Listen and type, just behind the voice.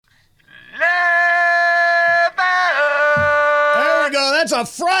That's a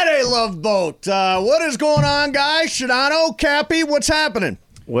Friday Love Boat. What is going on, guys? Shadano, Cappy, what's happening?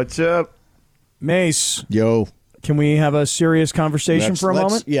 What's up? Mace. Yo. Can we have a serious conversation for a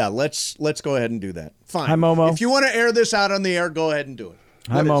moment? Yeah, let's go ahead and do that. Fine. Hi, Momo. If you want to air this out on the air, go ahead and do it.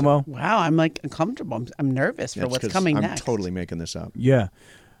 Hi, Momo. Wow, I'm like uncomfortable. I'm nervous for what's coming next. I'm totally making this up. Yeah.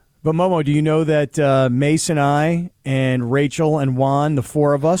 But, Momo, do you know that Mace and I and Rachel and Juan, the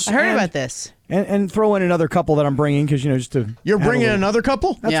four of us... I heard about this. And throw in another couple that I'm bringing because, just to... You're bringing another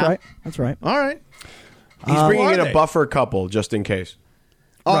couple? That's right. That's right. All right. He's bringing in a buffer couple just in case.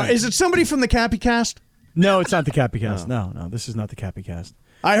 Right. Is it somebody from the Cappy Cast? No, it's not the Cappy Cast. No, this is not the Cappy Cast.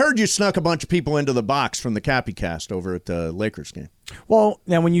 I heard you snuck a bunch of people into the box from the Cappy Cast over at the Lakers game. Well,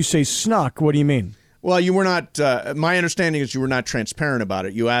 now when you say snuck, what do you mean? Well, you were not, my understanding is you were not transparent about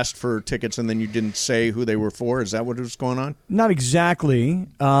it. You asked for tickets and then you didn't say who they were for. Is that what was going on? Not exactly.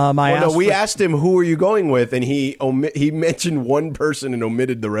 We asked him, who are you going with? And he mentioned one person and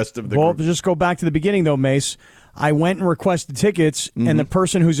omitted the rest of the group. Well, just go back to the beginning, though, Mace. I went and requested tickets, and the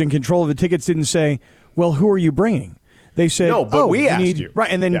person who's in control of the tickets didn't say, well, who are you bringing? They said, no, but we asked you.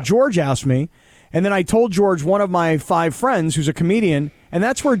 Right, and then George asked me, and then I told George, one of my 5 friends who's a comedian, and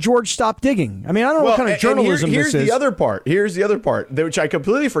that's where George stopped digging. I mean, I don't know what kind of journalism this is. Here's the other part, which I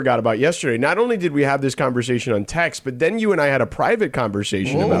completely forgot about yesterday. Not only did we have this conversation on text, but then you and I had a private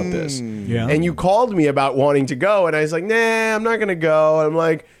conversation about this. Yeah. And you called me about wanting to go, and I was like, nah, I'm not going to go. And I'm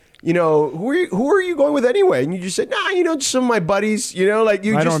like, who are you going with anyway? And you just said, nah, just some of my buddies, I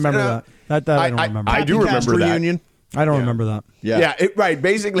don't remember that. That I don't remember. I do remember that. Reunion. I don't remember that. Yeah, right.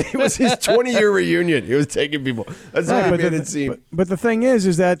 Basically, it was his 20-year reunion. He was taking people. That's what he made it seem. But the thing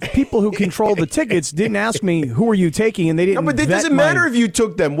is that people who control the tickets didn't ask me who are you taking, and they didn't. No, but it doesn't matter if you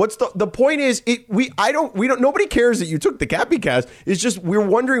took them. What's the point? Is nobody cares that you took the Cappy Cast. It's just we're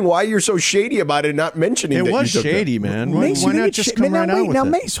wondering why you're so shady about it and not mentioning it. It was shady, man. Why not just come right out with it?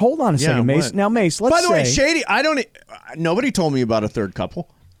 Mace, hold on a second, Mace. What? Now, Mace, let's By the way, shady. Nobody told me about a third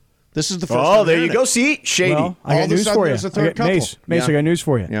couple. This is the first. Oh, there you go. See, shady. Well, I got news for you. Mace, I got news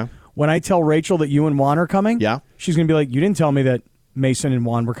for you. Yeah. When I tell Rachel that you and Juan are coming, yeah, she's going to be like, you didn't tell me that Mason and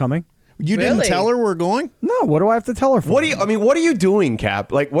Juan were coming. You didn't tell her we're going? No. What do I have to tell her for? What are you doing,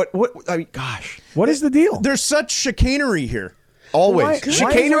 Cap? Like what? I mean, gosh. What is the deal? There's such chicanery here. Always.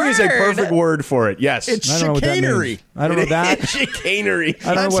 Chicanery is a perfect word for it. Yes. It's chicanery. I don't know that. Chicanery.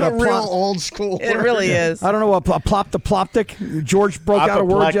 I don't know what a real old school word. It really is. I don't know what plop-the-ploptic. George broke out a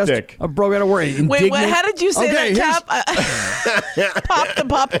word. Broke out a word. Wait, how did you say that, Cap?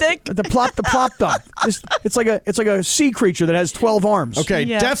 Pop-the-pop-dick? The plop-the-plop-duck. It's like a sea creature that has 12 arms. Okay,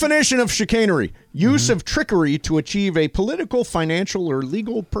 definition of chicanery. Use of trickery to achieve a political, financial, or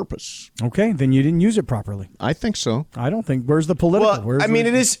legal purpose. Okay, then you didn't use it properly. I think so. I don't think. Where's the political? Well,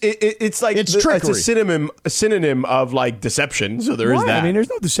 it's like it's trickery. It's a synonym of like deception. So there is that. I mean, there's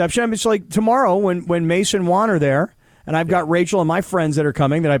no deception. I mean, it's like tomorrow when Mace and Juan are there, and I've got Rachel and my friends that are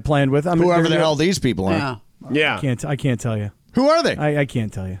coming that I planned with. Whoever the hell these people are. Yeah. I can't tell you. Who are they? I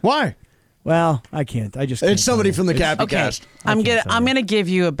can't tell you. Why? Well, I can't. I just can't. It's somebody from the Cappy Cast. I'm gonna give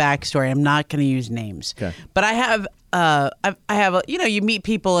you a backstory. I'm not gonna use names. Okay. But I have you meet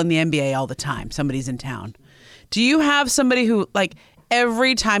people in the NBA all the time. Somebody's in town. Do you have somebody who like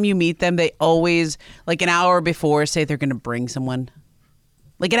every time you meet them, they always like an hour before say they're gonna bring someone?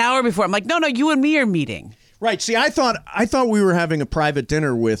 Like an hour before, I'm like, no, you and me are meeting. Right. See, I thought we were having a private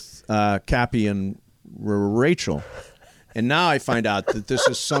dinner with Cappy and Rachel. And now I find out that this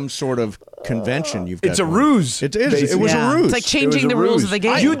is some sort of convention you've got. It's a ruse. It is. Basically. It was a ruse. It's like changing the rules of the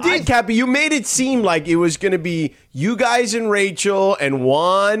game. You did, Cappy. You made it seem like it was going to be you guys and Rachel and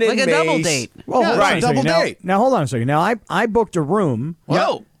Juan and like a Mace. double date. Well, right. Double date. Now, hold on a second. Now, I booked a room.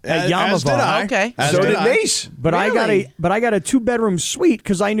 Whoa. At Yamava. As did I. Okay. So did Mace. But really? I got a 2-bedroom suite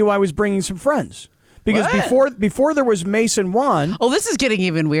because I knew I was bringing some friends. Because before there was Mace and Juan. Oh, this is getting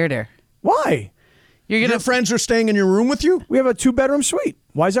even weirder. Why? Your friends are staying in your room with you? We have a 2-bedroom suite.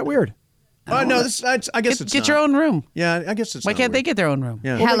 Why is that weird? No, I guess it's get your own room. Yeah, I guess it's. Why can't they get their own room?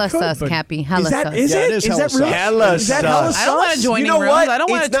 Yeah. Hella sus, Cappy. Hella sus. Is that really? Hella sus. I don't want to join You know rooms. what? I don't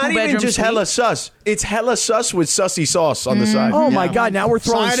want It's a not 2-bedroom even just suite. hella sus. It's hella sus with sussy sauce on the side. Oh my God! Now we're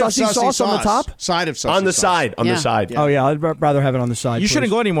throwing sussy sauce on the top. Side of sussy On the sauce. side. On the side. Oh yeah, I'd rather have it on the side. You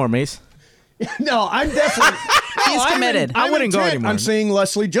shouldn't go anymore, Mace. No, I'm definitely. He's committed. I wouldn't go anymore. I'm seeing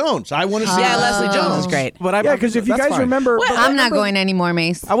Leslie Jones. I want to see. Yeah, Leslie Jones is great. But because if you guys remember, I'm not going anymore,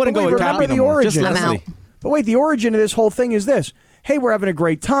 Mace. I wouldn't go with Cappy no more. Just I'm Leslie. out. But wait, the origin of this whole thing is this. Hey, we're having a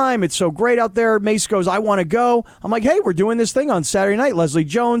great time. It's so great out there. Mace goes, I want to go. I'm like, hey, we're doing this thing on Saturday night. Leslie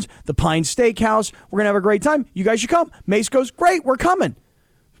Jones, the Pine Steakhouse. We're going to have a great time. You guys should come. Mace goes, great, we're coming.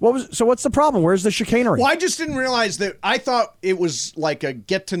 What's the problem? Where's the chicanery? Well, I just didn't realize that. I thought it was like a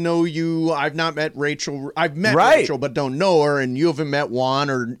get to know you. I've not met Rachel. I've met Rachel, but don't know her. And you haven't met Juan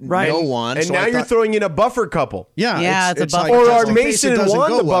or know Juan. And so now you're throwing in a buffer couple. Yeah, it's a buffer. Or are Mason and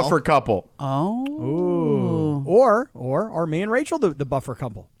Juan the buffer couple? Oh. Ooh. Or are me and Rachel the buffer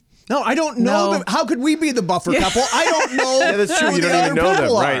couple? No, I don't know them. How could we be the buffer couple? I don't know. Yeah, that's true. who You the don't even other know them,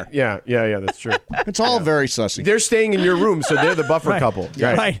 people are. right? Yeah, that's true. It's all very sussy. They're staying in your room, so they're the buffer couple.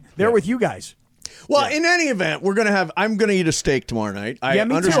 Right. They're with you guys. Well, in any event, I'm gonna eat a steak tomorrow night. Yeah,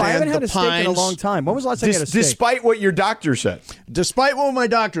 me too. I haven't had a steak in a long time. When was the last time you had a steak? Despite what your doctor said. Despite what my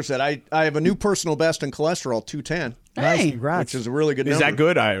doctor said, I have a new personal best in cholesterol, 210. Nice, congrats. Which is a really good Is number. that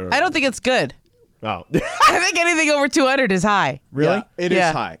good? I don't think it's good. Oh. I think anything over 200 is high. Really? Yeah, it is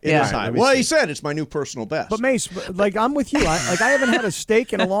high. It is high. Well, he said it's my new personal best. But Mace, like I'm with you. I haven't had a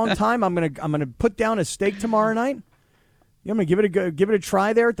steak in a long time. I'm gonna put down a steak tomorrow night. I'm gonna give it a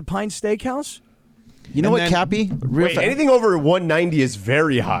try there at the Pine Steakhouse. You know what, Cappy? Anything over 190 is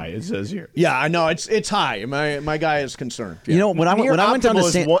very high. It says here. Yeah, I know it's high. My guy is concerned. Yeah. You know when I went down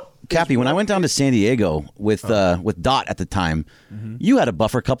to Cappy, when I went down to San Diego with Dot at the time, you had a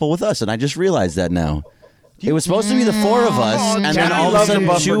buffer couple with us, and I just realized that now. It was supposed to be the four of us, and then all of a sudden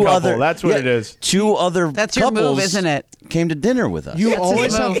two other. That's what it is. Two other. That's your couples move, isn't it? Came to dinner with us.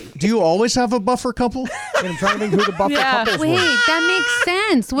 Do you always have a buffer couple? I'm trying to think who the buffer couples were. Wait, that makes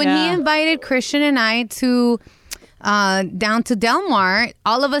sense. When he invited Christian and I to down to Del Mar,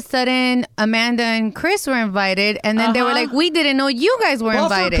 all of a sudden Amanda and Chris were invited, and then they were like, "We didn't know you guys were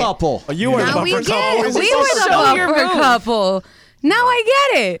invited." Buffer couple. You were the Now buffer we couple. get it. We so were the show your buffer move. couple. Now I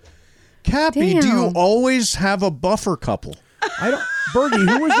get it. Cappy, do you Damn. always have a buffer couple? I don't. Bergie,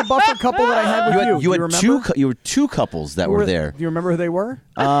 who was the buffer couple that I had with you? You Do had remember? you were two couples that were there. Do you remember who they were?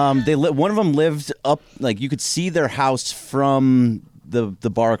 One of them lived up, like you could see their house from the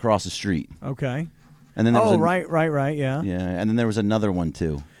bar across the street. Okay. And then there was right, yeah. yeah, and then there was another one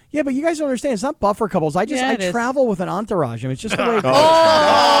too. Yeah, but you guys don't understand. It's not buffer couples. I travel with an entourage. I mean, it's just the way it goes.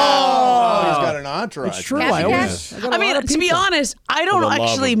 Oh, he's got an entourage. It's true. Yes, I yes. got a lot of To be people. honest, I don't For the love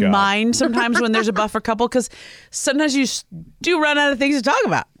actually of God. mind sometimes when there's a buffer couple because sometimes you do run out of things to talk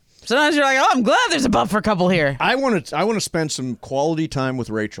about. Sometimes you're like, oh, I'm glad there's a buffer couple here. I want to spend some quality time with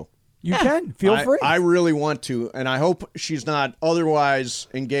Rachel. You can. Feel free. I really want to, and I hope she's not otherwise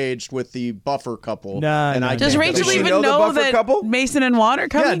engaged with the buffer couple. No, and no, I no. Does can't Rachel get she away. even know the know buffer that couple? Mason and Juan are Yeah,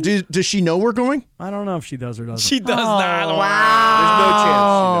 coming? does she know we're going? I don't know if she does or doesn't. She does not.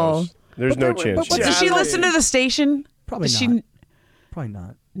 Wow. There's no chance. She knows. Does she listen to the station? Probably Does not. she? Probably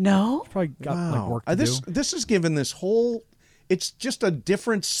not. No. Probably got like work to This do. this is given this whole. It's just a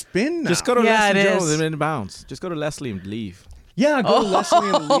different spin now. Just go to Yeah, Leslie it Jones is. and bounce. Just go to Leslie and leave. Yeah, go to Leslie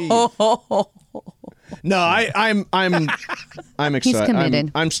and leave. No, I'm excited.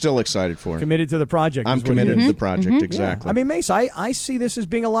 committed. I'm still excited for it. Committed to the project. I'm is what he committed is. to the project, exactly. I mean, Mace, I see this as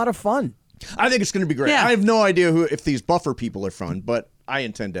being a lot of fun. I think it's going to be great. Yeah. I have no idea if these buffer people are fun, but I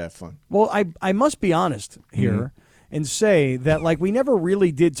intend to have fun. Well, I must be honest here and say that, like, we never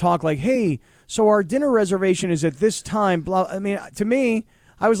really did talk like, hey, so our dinner reservation is at this time. Blah. I mean, to me,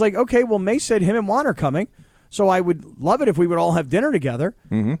 I was like, okay, well, Mace said him and Juan are coming, so I would love it if we would all have dinner together.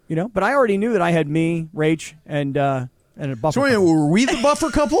 You know, but I already knew that I had me, Rach, and a buffer. So wait, couple. were we the buffer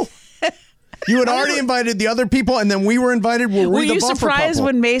couple? You had already invited the other people, and then we were invited. Were Were we the you buffer surprised couple?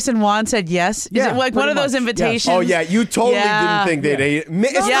 when Mason and Juan said yes? Is Yeah, it like one of pretty those much, invitations? yes. Oh yeah, you totally Yeah. didn't think they'd.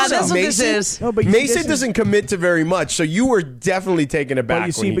 Yeah, that's what this Mason, is. No, but you- Mason this is- doesn't commit to very much, so you were definitely taken aback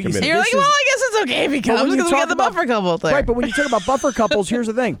you see- when he but you see- committed. You're like, This well, is- I guess it's okay if he But comes when you because we talk got the about- buffer couple there. Right, but when you talk about buffer couples, here's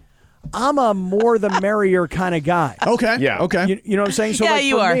the thing. I'm a more the merrier kind of guy. Okay. Yeah. Okay. You know what I'm saying? So Yeah, like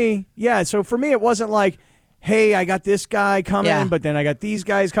you for are. me, so for me it wasn't like, hey, I got this guy coming, Yeah. but then I got these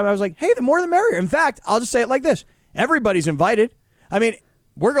guys coming. I was like, hey, the more the merrier. In fact, I'll just say it like this. Everybody's invited. I mean,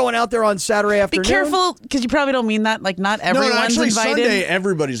 we're going out there on Saturday Be afternoon. careful because you probably don't mean that. Like, not No, everyone's actually, invited. Sunday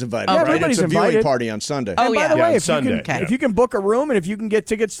everybody's invited. Oh, right? everybody's It's a viewing invited. party on Sunday. Oh, And by yeah. the way, Yeah, if Sunday, you can, yeah. if you can book a room and if you can get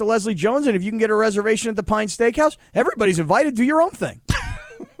tickets to Leslie Jones and if you can get a reservation at the Pine Steakhouse, everybody's invited. Do your own thing.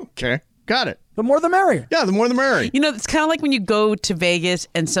 Okay. Got it. The more the merrier. Yeah, the more the merrier. You know, it's kind of like when you go to Vegas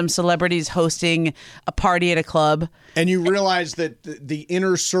and some celebrities hosting a party at a club. And you realize that the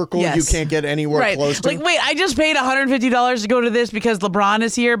inner circle Yes. you can't get anywhere Right. close to. Like, wait, I just paid $150 to go to this because LeBron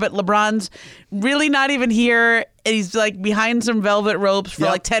is here, but LeBron's really not even here. And he's like behind some velvet ropes for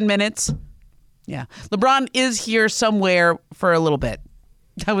Yep. like 10 minutes. Yeah. LeBron is here somewhere for a little bit.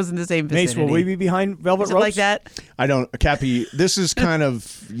 I was in the same vicinity. Mace, will we be behind velvet Is it ropes? like that? I don't, Cappy. This is kind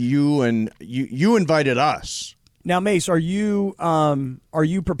of you, and you invited us. Now, Mace, are you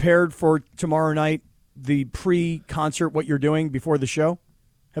prepared for tomorrow night, the pre-concert, what you're doing before the show?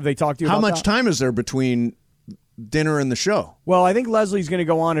 Have they talked to you How about much that? time is there between dinner and the show? Well, I think Leslie's going to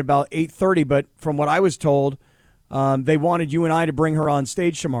go on at about 8:30, but from what I was told, they wanted you and I to bring her on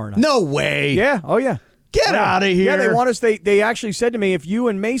stage tomorrow night. No way. Yeah. Oh, yeah. Get out of here. Yeah, they want us. They actually said to me, if you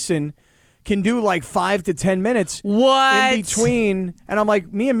and Mason can do like 5 to 10 minutes What? in between, and I'm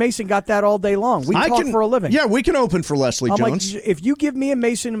like, me and Mason got that all day long. We talk for a living. Yeah, we can open for Leslie I'm Jones. like, if you give me and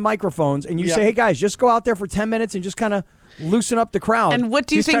Mason microphones and you say, hey guys, just go out there for 10 minutes and just kind of loosen up the crowd. And what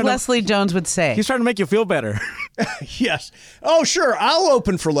do you He's think trying to- Leslie Jones would say? He's trying to make you feel better. Yes. Oh, sure. I'll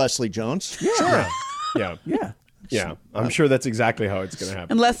open for Leslie Jones. Sure. Yeah. Yeah. Yeah. I'm sure that's exactly how it's going to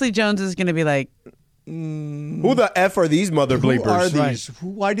happen. And Leslie Jones is going to be like, Who the F are these mother bleepers? Who are these?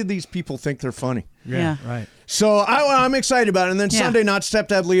 Why do these people think they're funny? yeah. Right. So I'm excited about it. And then Yeah. Sunday, not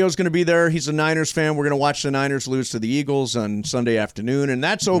Stepdad Leo's going to be there. He's a Niners fan. We're going to watch the Niners lose to the Eagles on Sunday afternoon, and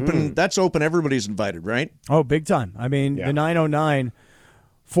that's open. That's open. Everybody's invited, right? Oh, big time. I mean, Yeah. the 909,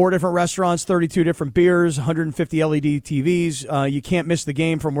 4 different restaurants, 32 different beers, 150 LED TVs. You can't miss the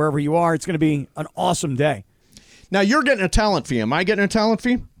game from wherever you are. It's going to be an awesome day. Now you're getting a talent fee. Am I getting a talent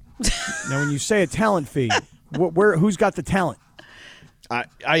fee? Now, when you say a talent fee, who's got the talent?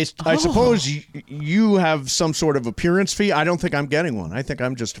 I suppose you have some sort of appearance fee. I don't think I'm getting one. I think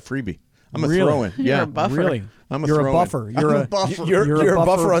I'm just a freebie. I'm a Really? throw-in. You're Yeah, a buffer. Really? I'm a You're throw-in. a buffer. I'm You're a a buffer. You're a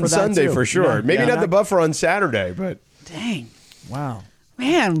buffer on for that, Sunday too. for sure. Yeah. Maybe Yeah. not the buffer on Saturday, but Dang. Wow.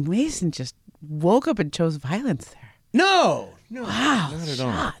 Man, Mason just woke up and chose violence there. No, Wow. not at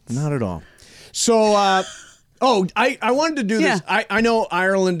all. shots. Not at all. So, I wanted to do this. Yeah. I know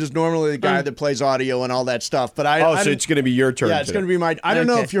Ireland is normally the guy that plays audio and all that stuff, but I so it's going to be your turn. yeah, it's today. going to be my. I don't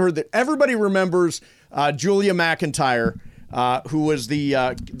know Okay. if you heard that. Everybody remembers Julia McIntyre, who was the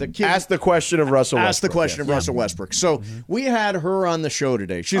kid. Ask the question of Russell Westbrook. Ask the question of Russell Westbrook. So we had her on the show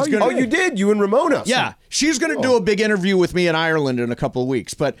today. She's Oh, gonna, you did? You and Ramona? Yeah, she's going to do a big interview with me in Ireland in a couple of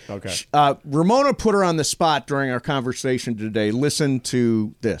weeks. But Okay. Ramona put her on the spot during our conversation today. Listen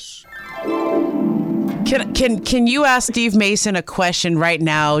to this. Can you ask Steve Mason a question right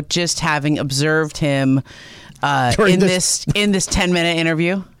now, just having observed him During in this 10-minute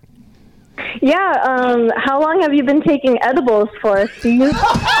interview? Yeah, how long have you been taking edibles for, Steve?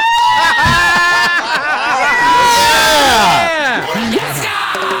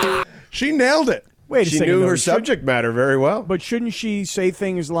 She nailed it. Wait a She second. knew though. her subject matter very well. But shouldn't she say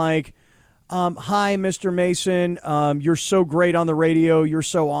things like, hi, Mr. Mason, you're so great on the radio. You're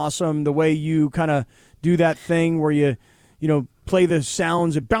so awesome. The way you kind of do that thing where you play the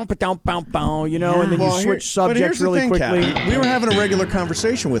sounds and bounce, bounce, bounce, bounce, and then you switch subjects really quickly. Kathy. We were having a regular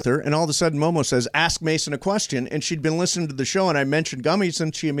conversation with her, and all of a sudden Momo says, ask Mason a question, and she'd been listening to the show, and I mentioned gummies,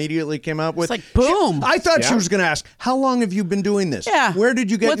 and she immediately came out with... It's like, boom. I thought she was going to ask, how long have you been doing this? Yeah. Where did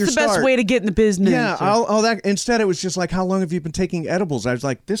you get What's your the start? best way to get in the business? Yeah, all that. Instead, it was just like, how long have you been taking edibles? I was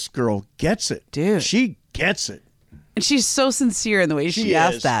like, this girl gets it. Dude. She gets it. And she's so sincere in the way she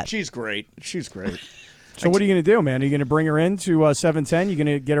asked that. She's great. She's great. So what are you going to do, man? Are you going to bring her into 710? You going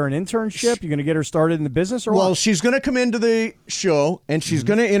to get her an internship? You going to get her started in the business or Well, what? she's going to come into the show, and she's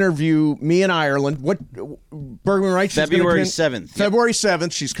going to interview me in Ireland. What, Bergman, right? She's gonna February come in- 7th. February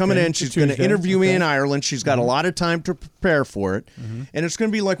 7th. She's coming in. She's going to Tuesday. interview me Okay. in Ireland. She's got a lot of time to prepare for it. And it's going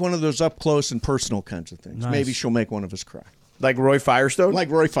to be like one of those up-close and personal kinds of things. Nice. Maybe she'll make one of us cry. Like Roy Firestone?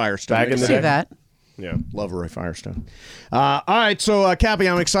 Like Roy Firestone. Back in the See day. that? Yeah. Love Roy Firestone. All right, so Cappy,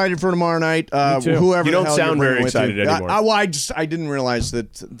 I'm excited for tomorrow night. too. Whoever You the don't hell sound you're bringing very with you. excited anymore. I didn't realize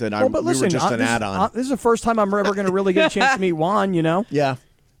that But listen, we were just an this, add-on. this is the first time I'm ever going to really get a chance to meet Juan, Yeah.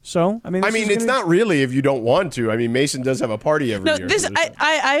 So, I mean, It's not really if you don't want to. I mean, Mason does have a party every No, year. this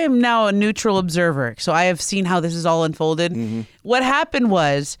I am now a neutral observer, so I have seen how this is all unfolded. What happened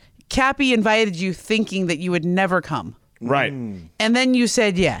was Cappy invited you thinking that you would never come, Right. and then you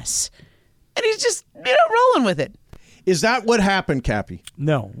said yes, and he's just rolling with it. Is that what happened, Cappy?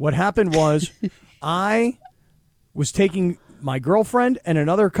 No. What happened was I was taking my girlfriend and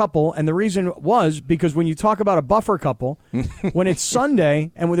another couple, and the reason was because when you talk about a buffer couple, when it's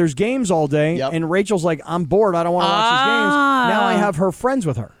Sunday and when there's games all day, Yep. and Rachel's like, I'm bored, I don't want to watch these games, now I have her friends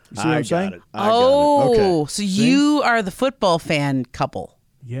with her. You see what I'm saying? I got it. Okay. So you are the football fan couple.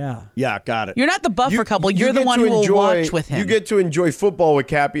 Yeah. Yeah, got it. You're not the buffer couple. You're the get one to who will enjoy- watch with him. You get to enjoy football with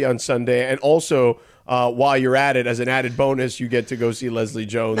Cappy on Sunday, and also while you're at it, as an added bonus, you get to go see Leslie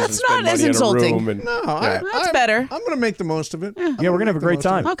Jones. That's and spend not as money in a insulting. room and, No, That's better. I'm going to make the most of it. Yeah, we're going to have a great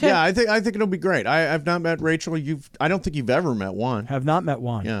time. Okay. Yeah, I think it'll be great. I've not met Rachel. I don't think you've ever met Juan. Have not met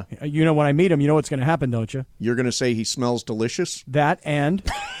Juan. Yeah. You know, when I meet him, you know what's going to happen, don't you? You're going to say he smells delicious? That and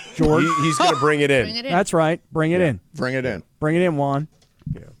George. he's going to bring it in. Bring it in. That's right. Bring it in. Bring it in. Bring it in, Juan.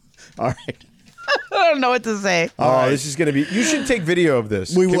 All right. don't know what to say. This is going to be. You should take video of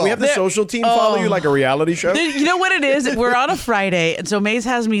this. We Can will. we have the social team follow you like a reality show? You know what it is? We're on a Friday, and so Maze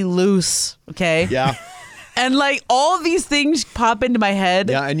has me loose. Okay. Yeah. And like all of these things pop into my head.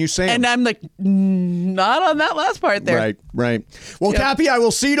 Yeah, and you say 'em. And I'm like, not on that last part there. Right. Well, Cappy, I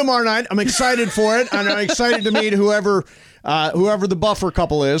will see you tomorrow night. I'm excited for it, and I'm excited to meet whoever the buffer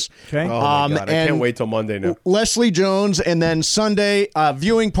couple is. Okay. Oh my God, I can't wait till Monday now. Leslie Jones, and then Sunday,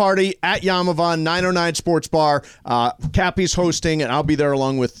 viewing party at Yamava 909 Sports Bar. Cappy's hosting, and I'll be there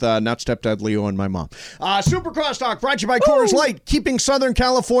along with not stepdad Leo and my mom. Super Crosstalk brought to you by Coors Light, keeping Southern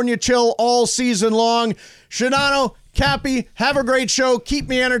California chill all season long. Shadano, Cappy, have a great show. Keep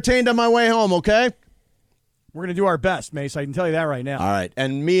me entertained on my way home, okay? We're going to do our best, Mace. I can tell you that right now. All right.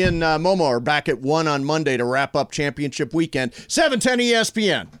 And me and Momo are back at 1 on Monday to wrap up championship weekend. 710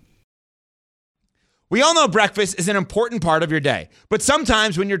 ESPN. We all know breakfast is an important part of your day, but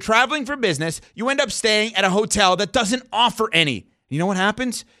sometimes when you're traveling for business, you end up staying at a hotel that doesn't offer any. You know what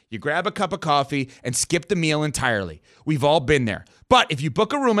happens? You grab a cup of coffee and skip the meal entirely. We've all been there. But if you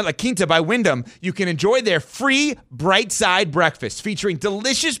book a room at La Quinta by Wyndham, you can enjoy their free Bright Side breakfast featuring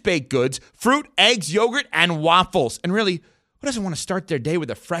delicious baked goods, fruit, eggs, yogurt, and waffles. And really, who doesn't want to start their day with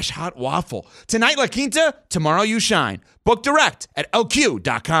a fresh, hot waffle? Tonight, La Quinta, tomorrow you shine. Book direct at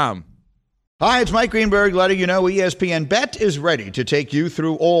lq.com. Hi, it's Mike Greenberg letting you know ESPN Bet is ready to take you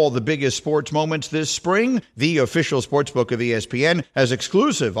through all the biggest sports moments this spring. The official sportsbook of ESPN has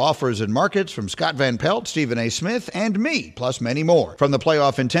exclusive offers and markets from Scott Van Pelt, Stephen A. Smith, and me, plus many more. From the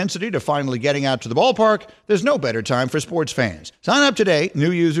playoff intensity to finally getting out to the ballpark, there's no better time for sports fans. Sign up today.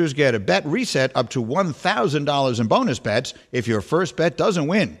 New users get a bet reset up to $1,000 in bonus bets if your first bet doesn't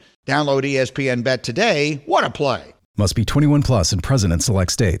win. Download ESPN Bet today. What a play. Must be 21 plus and present in select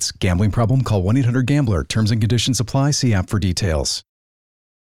states. Gambling problem? Call 1-800-GAMBLER. Terms and conditions apply. See app for details.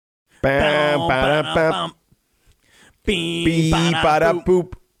 Bam, ba-da-bam. Beep,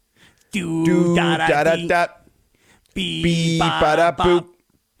 ba-da-boop. Do, da-da-da. Beep, ba-da-boop.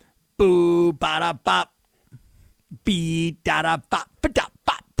 Boo, ba-da-bop. Bee, da-da-bop.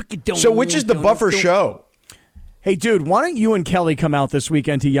 So which is the buffer show? Hey, dude, why don't you and Kelly come out this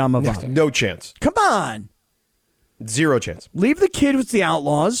weekend to Yamava? No chance. Come on. Zero chance. Leave the kid with the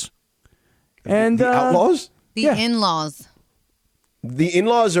Outlaws. And the Outlaws? The in-laws. The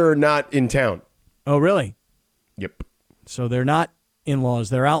in-laws are not in town. Oh, really? Yep. So they're not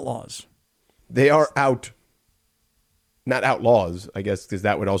in-laws, they're outlaws. They are out. Not outlaws, I guess, because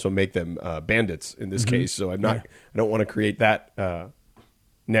that would also make them bandits in this case. So I don't want to create that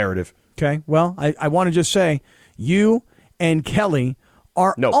narrative. Okay. Well, I want to just say you and Kelly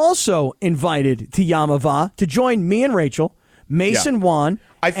are also invited to Yamava to join me and Rachel, Mason Juan.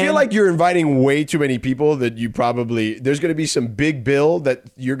 I feel like you're inviting way too many people that you probably, there's going to be some big bill that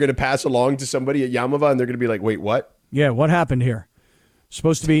you're going to pass along to somebody at Yamava and they're going to be like, wait, what? Yeah, what happened here?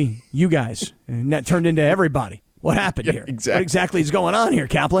 Supposed to be you guys, and that turned into everybody. What happened here? Exactly. What exactly is going on here,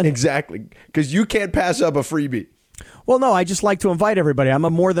 Kaplan? Exactly. Because you can't pass up a freebie. Well, no, I just like to invite everybody. I'm a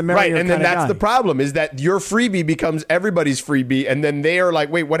more the merrier right, and then kind of that's guy. the problem is that your freebie becomes everybody's freebie, and then they are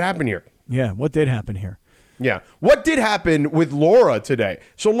like, wait, what happened here? Yeah, what did happen here? Yeah. What did happen with Laura today?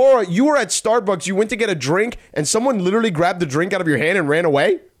 So, Laura, you were at Starbucks. You went to get a drink, and someone literally grabbed the drink out of your hand and ran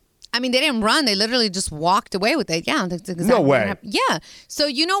away? I mean, they didn't run. They literally just walked away with it. Yeah. That's exactly No way. what happened. Yeah. So,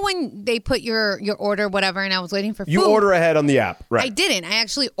 you know when they put your order, whatever, and I was waiting for food? You order ahead on the app, right? I didn't. I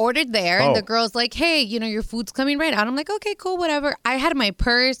actually ordered there, and the girl's like, hey, your food's coming right out. I'm like, okay, cool, whatever. I had my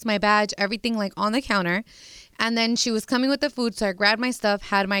purse, my badge, everything like on the counter. And then she was coming with the food, so I grabbed my stuff,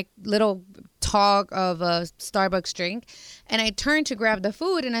 had my little tog of a Starbucks drink, and I turned to grab the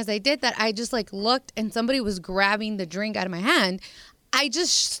food, and as I did that, I just like looked, and somebody was grabbing the drink out of my hand. I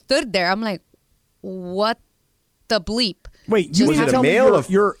just stood there. I'm like, what the bleep? Wait, you Was mean it to a tell me male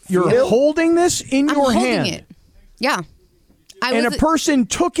you're female? holding this in I'm your holding hand? it. Yeah. And a person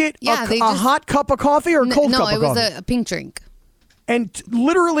took it, Yeah, they a just- hot cup of coffee or a cold cup No, of it was coffee? a pink drink. And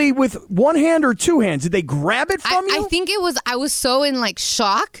literally with one hand or two hands, did they grab it from you? I think it was, I was so in like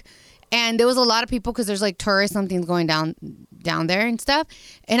shock, and there was a lot of people because there's like tourists, something's going down there and stuff.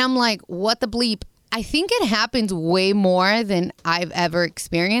 And I'm like, what the bleep? I think it happens way more than I've ever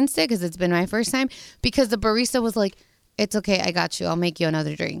experienced it because it's been my first time, because the barista was like, it's okay, I got you. I'll make you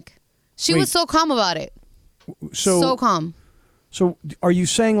another drink. She was so calm about it. So calm. So are you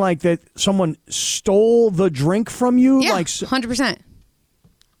saying like that someone stole the drink from you? Yeah, like 100%.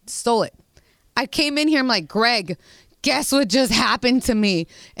 Stole it. I came in here, I'm like, Greg, guess what just happened to me?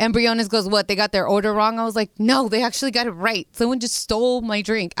 And Briones goes, what, they got their order wrong? I was like, no, they actually got it right. Someone just stole my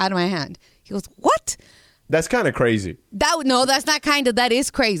drink out of my hand. He goes, what? That's kind of crazy. No, that's not kind of. That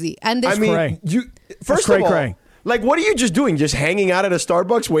is crazy. And this, I mean, First cray of all, cray. like, what are you just doing? Just hanging out at a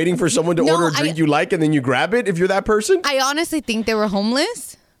Starbucks waiting for someone to No, order a drink you like and then you grab it if you're that person? I honestly think they were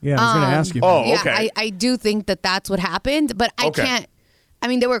homeless. Yeah, I was going to ask you. Oh, Yeah, okay. I do think that that's what happened, but I Okay. can't. I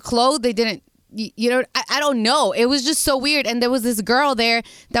mean, they were clothed. They didn't. You know, I don't know. It was just so weird. And there was this girl there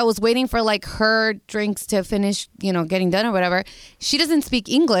that was waiting for like her drinks to finish, you know, getting done or whatever. She doesn't speak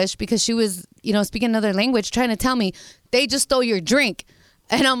English because she was, you know, speaking another language, trying to tell me they just stole your drink.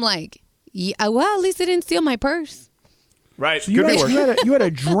 And I'm like, yeah, well, at least they didn't steal my purse. Right. So you Good work. you had a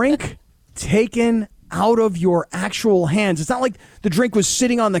drink taken out of your actual hands. It's not like the drink was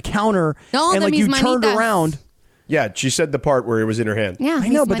sitting on the counter No, and de like you mis turned manitas. around. Yeah, she said the part where it was in her hand. Yeah, I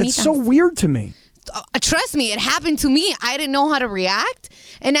know, but it's so weird to me. Trust me, it happened to me. I didn't know how to react.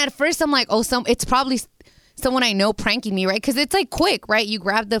 And at first I'm like, oh, it's probably someone I know pranking me, right? Because it's like quick, right? You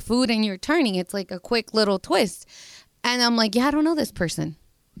grab the food and you're turning. It's like a quick little twist. And I'm like, yeah, I don't know this person.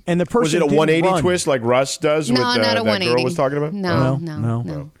 And the person Was it a didn't 180 run. twist like Russ does No, with not a that 180. girl was talking about?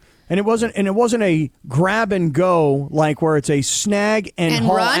 No. And it wasn't a grab and go like where it's a snag and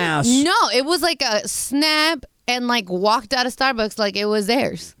haul run? ass. No, it was like a snap and like walked out of Starbucks like it was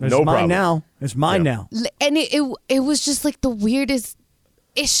theirs. It's No mine problem. now. It's mine now. And it was just like the weirdest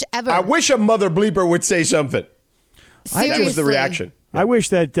ish ever. I wish a mother bleeper would say something. That was the Seriously. reaction. I wish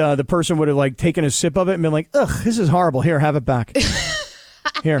that the person would have like taken a sip of it and been like, "Ugh, this is horrible. Here, have it back.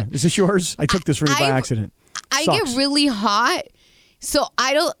 Here, is this yours? I took this from you by accident." I Sucks. get really hot, so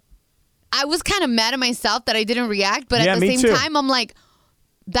I was kind of mad at myself that I didn't react, but Yeah, at the me same too. time, I'm like,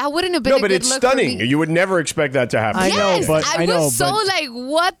 that wouldn't have been No, a but good it's look for stunning. me. You would never expect that to happen. I know, Yes, but I I know, was so but- like,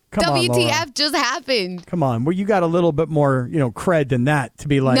 what Come on, WTF Laura. just happened? Come on, well, you got a little bit more, cred than that to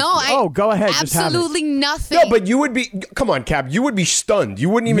be like, No, oh, go ahead, just have it. absolutely nothing. No, but you would be. Come on, Cap. You would be stunned. You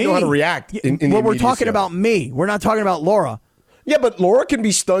wouldn't even know how to react. In the well, we're immediacy talking of it. about me. We're not talking about Laura. Yeah, but Laura can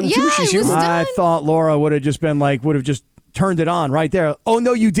be stunned too. Yeah, She's it was human. I thought Laura would have just been like, would have just turned it on right there. Oh,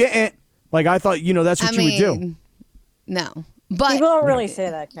 no, you didn't. Like, I thought, that's what you would do. No, but People don't really say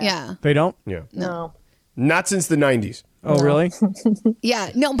that, Kat. yeah, They don't? Yeah. No. Not since the 90s. Oh, really?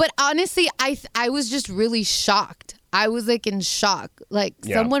 yeah, no. But honestly, I was just really shocked. I was like in shock. Like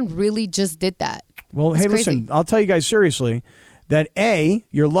Yeah. someone really just did that. Well, It's hey, crazy. listen, I'll tell you guys seriously that A,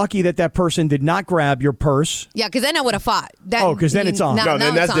 you're lucky that person did not grab your purse. Yeah, because then I would have fought. That, Oh, 'cause then it's on. No, then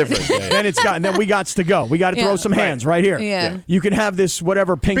it's that's on. different. Then we got to go. We got to throw Yeah. some hands right here. Yeah. You can have this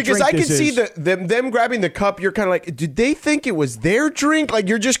whatever pink Because drink I can this see is. them grabbing the cup. You're kind of like, did they think it was their drink? Like,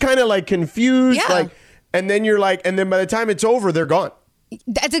 you're just kind of like confused. Yeah. Like, and then you're like, and then by the time it's over, they're gone.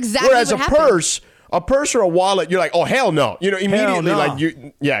 That's exactly Whereas what a happened. purse or a wallet, you're like, oh, hell no. Immediately, no.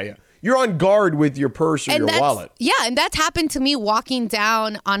 like, yeah. You're on guard with your purse or your that's, wallet. Yeah, and that's happened to me walking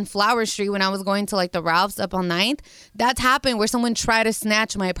down on Flower Street when I was going to like the Ralph's up on 9th. That's happened where someone tried to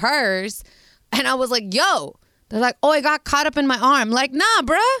snatch my purse and I was like, yo. They're like, oh, I got caught up in my arm. Like, nah,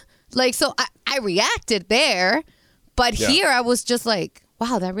 bruh. Like, so I reacted there. But Yeah. here I was just like,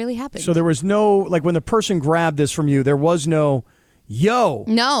 wow, that really happened. So there was no, like when the person grabbed this from you, there was no, yo.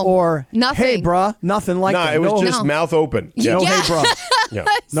 No. Or, Nothing. hey, bruh. Nothing like Nah, that. it was No. just No. mouth open. No, Yeah. hey, bruh. Yeah.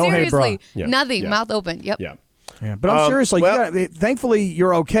 No, hey, Seriously, bruh. Yeah. nothing. Yeah. Mouth open. Yep. Yeah. Yeah, but I'm seriously, well- thankfully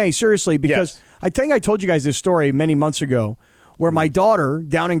you're okay. Seriously, because Yes. I think I told you guys this story many months ago where my daughter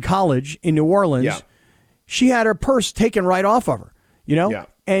down in college in New Orleans, Yeah. she had her purse taken right off of her, Yeah.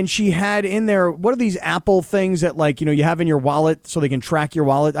 And she had in there, what are these Apple things that like, you have in your wallet so they can track your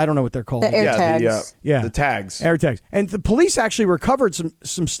wallet? I don't know what they're called. The air tags. Yeah. The tags. AirTags. And the police actually recovered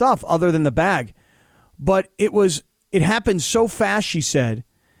some stuff other than the bag. But it happened so fast, she said,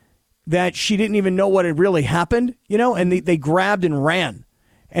 that she didn't even know what had really happened, and they grabbed and ran.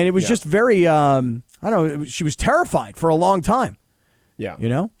 And it was just very, I don't know, she was terrified for a long time, Yeah.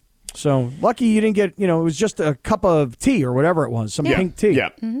 So lucky you didn't get, it was just a cup of tea or whatever it was, some pink tea. Yeah,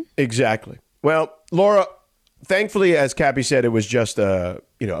 exactly. Well, Laura, thankfully, as Cappy said, it was just a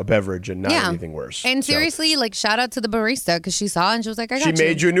beverage and not anything worse. And So, seriously, like shout out to the barista because she saw and she was like, I got she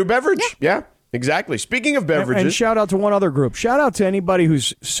made you a new beverage. Yeah, exactly. Speaking of beverages, And shout out to one other group. Shout out to anybody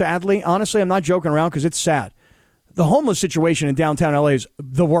who's sadly, honestly, I'm not joking around because it's sad. The homeless situation in downtown LA is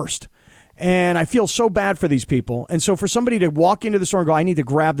the worst. And I feel so bad for these people. And so for somebody to walk into the store and go, I need to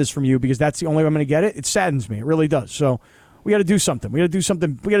grab this from you because that's the only way I'm going to get it, it saddens me. It really does. So we got to do something. We got to do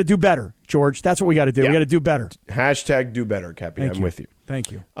something. We got to do better, George. That's what we got to do. Yeah. We got to do better. hashtag do better, Cappy. I'm with you.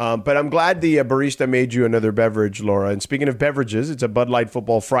 Thank you. But I'm glad the barista made you another beverage, Laura. And speaking of beverages, it's a Bud Light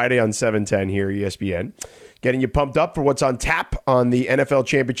Football Friday on 710 here, ESPN. Getting you pumped up for what's on tap on the NFL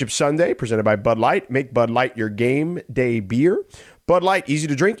Championship Sunday, presented by Bud Light. Make Bud Light your game day beer. Bud Light, easy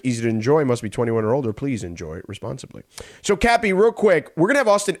to drink, easy to enjoy. Must be 21 or older. Please enjoy responsibly. So, Cappy, real quick, we're going to have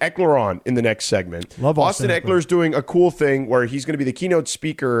Austin Ekeler on in the next segment. Love Austin Ekeler's doing a cool thing where he's going to be the keynote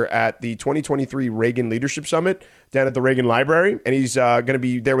speaker at the 2023 Reagan Leadership Summit down at the Reagan Library. And he's going to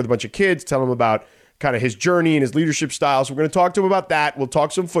be there with a bunch of kids, tell them about kind of his journey and his leadership style. So we're going to talk to him about that. We'll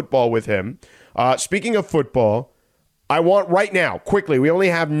talk some football with him. Speaking of football, I want right now, quickly, we only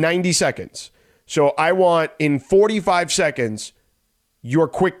have 90 seconds. So I want in 45 seconds your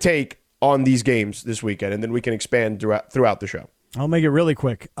quick take on these games this weekend, and then we can expand throughout the show. I'll make it really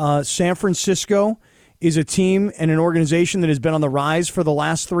quick. San Francisco is a team and an organization that has been on the rise for the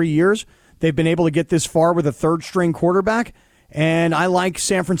last 3 years. They've been able to get this far with a third-string quarterback, and I like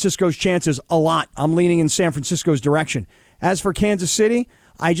San Francisco's chances a lot. I'm leaning in San Francisco's direction. As for Kansas City,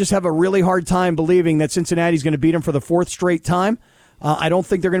 I just have a really hard time believing that Cincinnati's going to beat them for the fourth straight time. I don't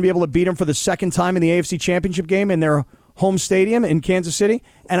think they're going to be able to beat them for the second time in the AFC Championship game in their home stadium in Kansas City.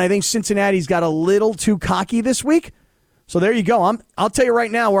 And I think Cincinnati's got a little too cocky this week. So there you go. I'll tell you right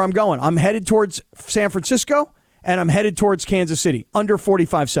now where I'm going. I'm headed towards San Francisco, and I'm headed towards Kansas City. Under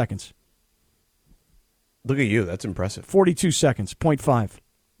 45 seconds. Look at you. That's impressive. 42 seconds, 0.5.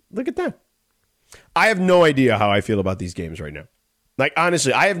 Look at that. I have no idea how I feel about these games right now. Like,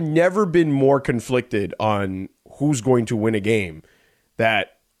 honestly, I have never been more conflicted on who's going to win a game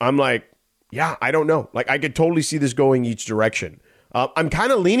that I'm like, yeah, I don't know. Like, I could totally see this going each direction. I'm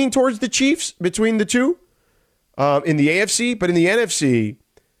kind of leaning towards the Chiefs between the two in the AFC, but in the NFC,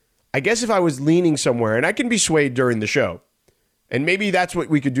 I guess if I was leaning somewhere, and I can be swayed during the show, and maybe that's what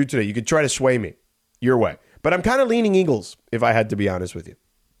we could do today. You could try to sway me your way. But I'm kind of leaning Eagles, if I had to be honest with you.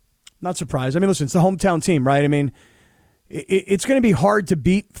 Not surprised. I mean, listen, it's the hometown team, right? I mean, it's going to be hard to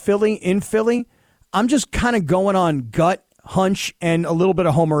beat Philly in Philly. I'm just kind of going on gut, hunch, and a little bit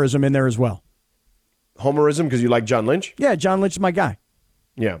of homerism in there as well. Homerism because you like John Lynch? Yeah, John Lynch is my guy.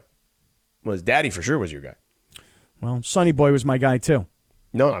 Yeah. Well, his daddy for sure was your guy. Well, Sonny Boy was my guy too.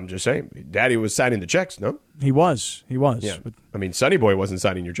 No, I'm just saying. Daddy was signing the checks, no? He was. Yeah. But, I mean, Sonny Boy wasn't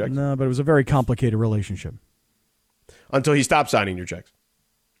signing your checks. no, but it was a very complicated relationship. Until he stopped signing your checks.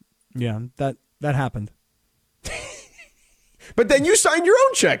 Yeah, that happened. But then you signed your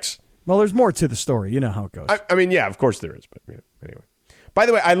own checks. Well, there's more to the story. You know how it goes. I mean, yeah, of course there is. But anyway. By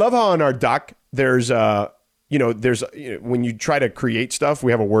the way, I love how on our doc there's when you try to create stuff,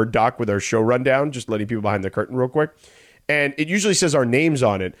 we have a Word doc with our show rundown, just letting people behind the curtain real quick. And it usually says our names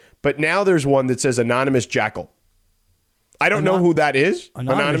on it. But now there's one that says Anonymous Jackal. I don't know who that is.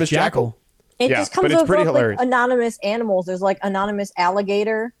 Anonymous Jackal. It just comes up with like anonymous animals. There's like anonymous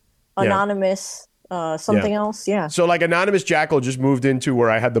alligator, anonymous something else. Yeah. So like Anonymous Jackal just moved into where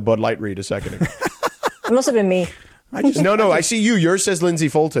I had the Bud Light read a second ago. It must have been me. No, I see you. Yours says Lindsay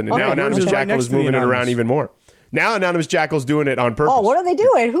Fulton. And now Anonymous Jackal is moving it around even more. Now Anonymous Jackal's doing it on purpose. Oh, what are they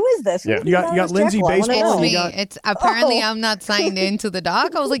doing? Who is this? Yeah. You got Lindsay Baseball. It's me. It's apparently I'm not signed into the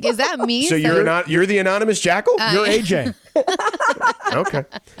doc. I was like, is that me? So you're the Anonymous Jackal? You're AJ. Okay.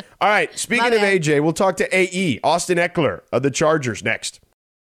 All right. Speaking of AJ, we'll talk to AE, Austin Ekeler of the Chargers next.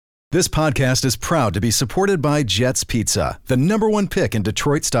 This podcast is proud to be supported by Jets Pizza, the #1 pick in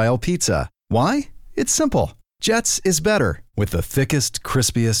Detroit-style pizza. Why? It's simple. Jets is better. With the thickest,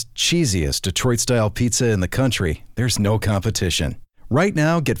 crispiest, cheesiest Detroit-style pizza in the country, there's no competition. Right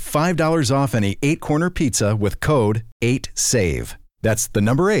now, get $5 off any 8-corner pizza with code 8SAVE. That's the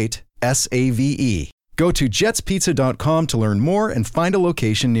number 8, S-A-V-E. Go to jetspizza.com to learn more and find a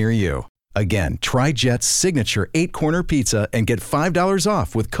location near you. Again, try Jet's signature 8-corner pizza and get $5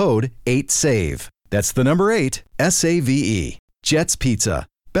 off with code 8SAVE. That's the number 8, S-A-V-E. Jet's Pizza.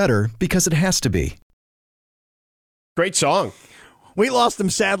 Better because it has to be. Great song. We lost them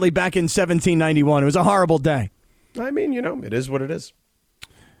sadly back in 1791. It was a horrible day. I mean, it is what it is.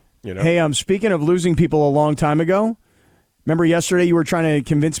 Hey, speaking of losing people a long time ago, remember yesterday you were trying to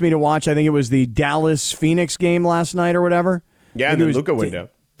convince me to watch, I think it was the Dallas-Phoenix game last night or whatever? Yeah, and then Luka went down.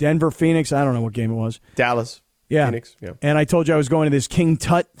 Denver-Phoenix, I don't know what game it was. Dallas. Yeah. Phoenix. Yeah. And I told you I was going to this King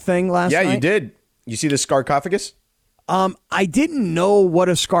Tut thing last night. Yeah, you did. You see the sarcophagus? I didn't know what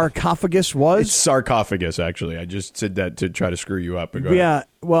a sarcophagus was. It's sarcophagus, actually. I just said that to try to screw you up. Yeah.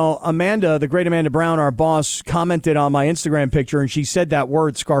 Well, Amanda, the great Amanda Brown, our boss, commented on my Instagram picture, and she said that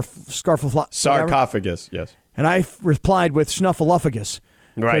word, sarcophagus, yes. And I replied with snuffleupagus.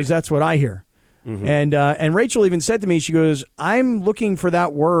 Right. Because that's what I hear. Mm-hmm. And Rachel even said to me, she goes, I'm looking for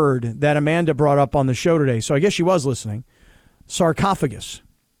that word that Amanda brought up on the show today. So I guess she was listening. Sarcophagus.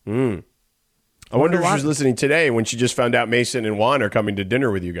 I wonder if she's listening today when she just found out Mason and Juan are coming to dinner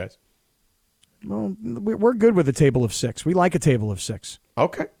with you guys. Well, we're good with a table of 6. We like a table of 6.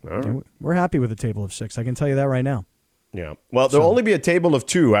 Okay. All right. We're happy with a table of 6. I can tell you that right now. Yeah. Well, there'll only be a table of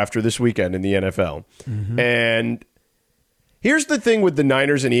 2 after this weekend in the NFL. Mm-hmm. And here's the thing with the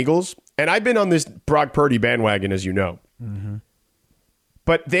Niners and Eagles, and I've been on this Brock Purdy bandwagon, as you know. Mm-hmm.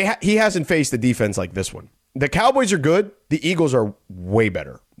 But he hasn't faced a defense like this one. The Cowboys are good. The Eagles are way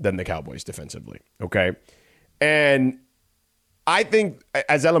better than the Cowboys defensively, okay? And I think,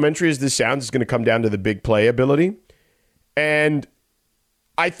 as elementary as this sounds, it's going to come down to the big play ability. And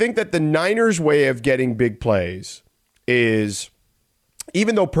I think that the Niners' way of getting big plays is,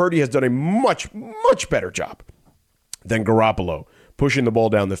 even though Purdy has done a much, much better job than Garoppolo pushing the ball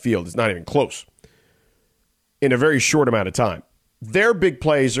down the field, it's not even close, in a very short amount of time, their big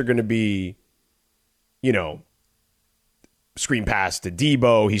plays are going to be, screen pass to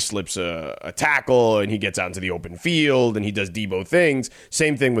Debo, he slips a tackle, and he gets out into the open field, and he does Debo things.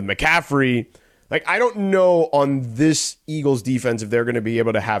 Same thing with McCaffrey. Like, I don't know on this Eagles defense if they're going to be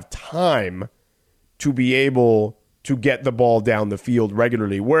able to have time to be able to get the ball down the field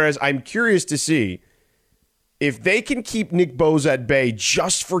regularly. Whereas I'm curious to see if they can keep Nick Bosa at bay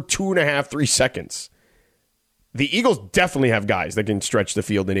just for 2.5, 3 seconds. The Eagles definitely have guys that can stretch the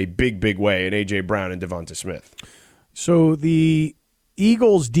field in a big, big way, in A.J. Brown and Devonta Smith. So the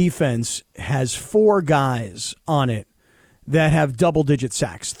Eagles defense has 4 guys on it that have double-digit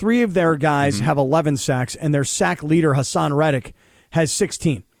sacks. 3 of their guys have 11 sacks, and their sack leader, Hassan Reddick, has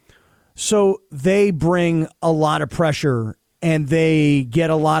 16. So they bring a lot of pressure, and they get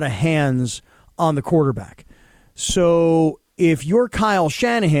a lot of hands on the quarterback. So if you're Kyle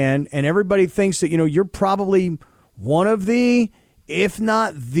Shanahan, and everybody thinks that, you're probably one of the, if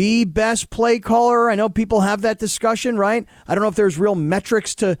not the best play caller. I know people have that discussion, right? I don't know if there's real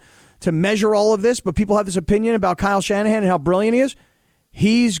metrics to measure all of this, but people have this opinion about Kyle Shanahan and how brilliant he is.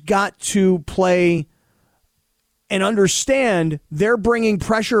 He's got to play and understand they're bringing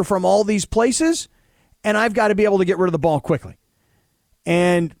pressure from all these places, and I've got to be able to get rid of the ball quickly.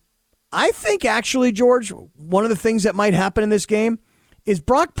 And I think, actually, George, one of the things that might happen in this game is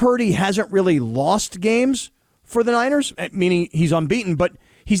Brock Purdy hasn't really lost games for the Niners, meaning he's unbeaten, but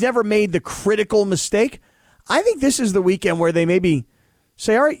he's never made the critical mistake. I think this is the weekend where they maybe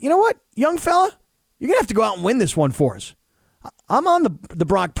say, all right, you know what, young fella, you're going to have to go out and win this one for us. I'm on the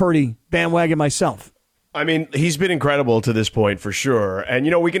Brock Purdy bandwagon myself. I mean, he's been incredible to this point for sure. And,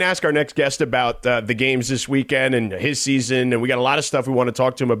 we can ask our next guest about the games this weekend and his season. And we got a lot of stuff we want to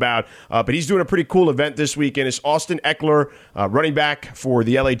talk to him about. But he's doing a pretty cool event this weekend. It's Austin Ekeler, running back for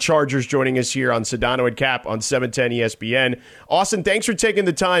the LA Chargers, joining us here on Sedano and Cap on 710 ESPN. Austin, thanks for taking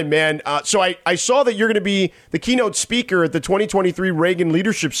the time, man. So I saw that you're going to be the keynote speaker at the 2023 Reagan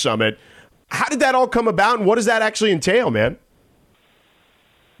Leadership Summit. How did that all come about, and what does that actually entail, man?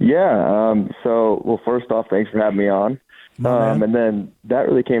 Yeah. Well, first off, thanks for having me on. And then that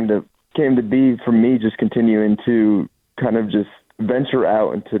really came to be for me, just continuing to kind of just venture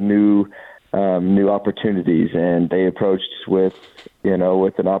out into new opportunities. And they approached with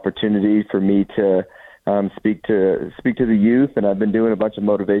an opportunity for me to speak to the youth. And I've been doing a bunch of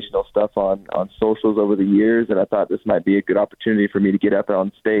motivational stuff on socials over the years. And I thought this might be a good opportunity for me to get up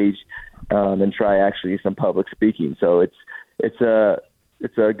on stage and try actually some public speaking. So it's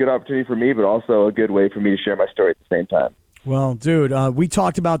a good opportunity for me, but also a good way for me to share my story at the same time. Well, dude, we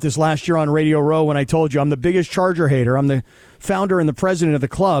talked about this last year on Radio Row when I told you I'm the biggest Charger hater. I'm the founder and the president of the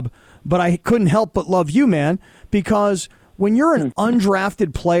club, but I couldn't help but love you, man, because when you're an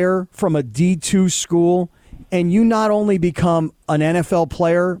undrafted player from a D2 school and you not only become an NFL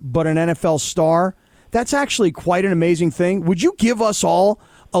player, but an NFL star, that's actually quite an amazing thing. Would you give us all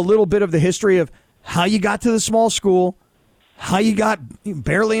a little bit of the history of how you got to the small school, how you got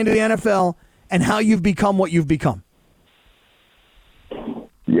barely into the NFL, and how you've become what you've become?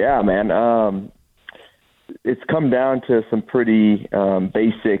 Yeah, man. It's come down to some pretty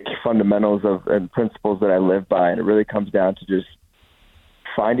basic fundamentals and principles that I live by, and it really comes down to just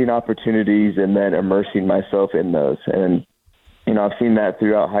finding opportunities and then immersing myself in those. And, I've seen that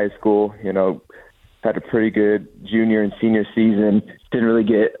throughout high school, had a pretty good junior and senior season. Didn't really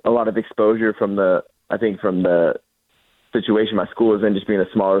get a lot of exposure from the situation my school was in, just being a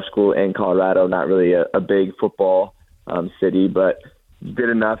smaller school in Colorado, not really a big football city, but did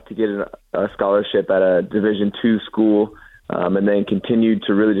enough to get a scholarship at a Division II school, and then continued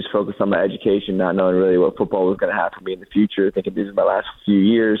to really just focus on my education, not knowing really what football was going to have for me in the future, thinking these are my last few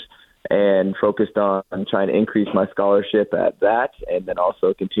years, and focused on trying to increase my scholarship at that, and then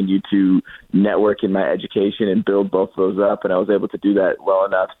also continue to network in my education and build both of those up. And I was able to do that well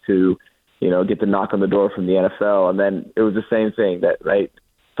enough to get the knock on the door from the NFL. And then it was the same thing, that right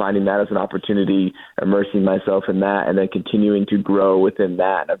finding that as an opportunity, immersing myself in that, and then continuing to grow within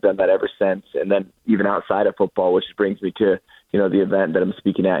that. And I've done that ever since. And then even outside of football, which brings me to, the event that I'm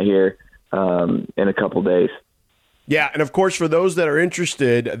speaking at here in a couple days. Yeah, and of course, for those that are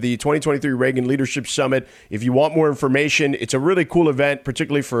interested, the 2023 Reagan Leadership Summit, if you want more information, it's a really cool event,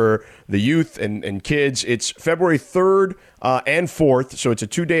 particularly for the youth and kids. It's February 3rd and 4th, so it's a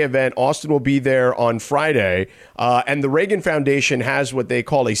 2-day event. Austin will be there on Friday, and the Reagan Foundation has what they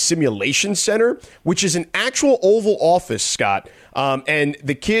call a simulation center, which is an actual Oval Office, Scott. And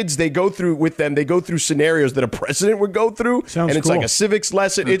the kids, they go through scenarios that a president would go through. Sounds and it's cool. like a civics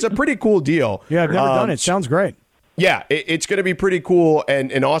lesson. It's a pretty cool deal. Yeah, I've never done it. Sounds great. Yeah, it's going to be pretty cool,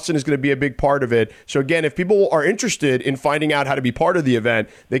 and Austin is going to be a big part of it. So again, if people are interested in finding out how to be part of the event,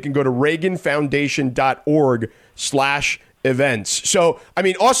 they can go to reaganfoundation.org/events. So,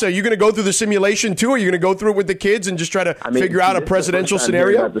 also, you're going to go through the simulation too, or you're going to go through it with the kids and just try to figure out a presidential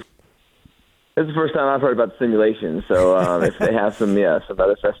scenario? This is the first time I've heard about the simulation, so if they have some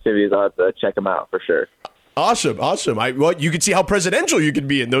other festivities, I'll have to check them out for sure. Awesome. You can see how presidential you could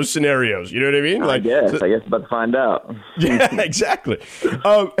be in those scenarios. You know what I mean? I guess about to find out. Yeah, exactly.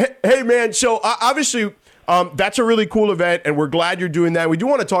 Hey, man, so obviously that's a really cool event, and we're glad you're doing that. We do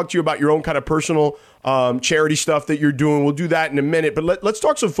want to talk to you about your own kind of personal charity stuff that you're doing. We'll do that in a minute, but let's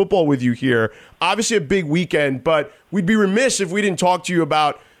talk some football with you here. Obviously a big weekend, but we'd be remiss if we didn't talk to you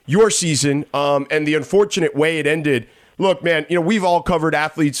about your season and the unfortunate way it ended. Look, man, we've all covered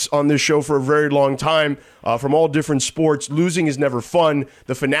athletes on this show for a very long time from all different sports. Losing is never fun.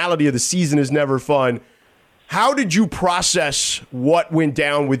 The finality of the season is never fun. How did you process what went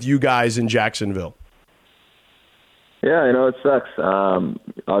down with you guys in Jacksonville? Yeah, it sucks.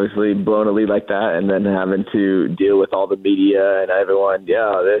 Obviously, blowing a lead like that and then having to deal with all the media and everyone,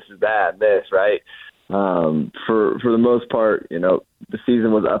 this is that, this, right? For the most part, the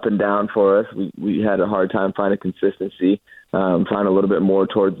season was up and down for us. We had a hard time finding consistency, trying a little bit more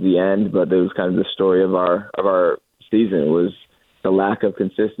towards the end, but it was kind of the story of our season. It was the lack of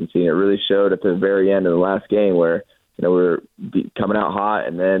consistency, and it really showed at the very end of the last game where we were coming out hot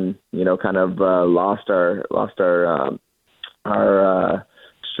and then kind of lost our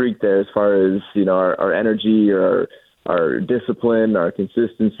streak there as far as our energy or our discipline, our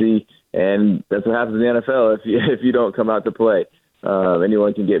consistency. And that's what happens in the NFL. If you don't come out to play,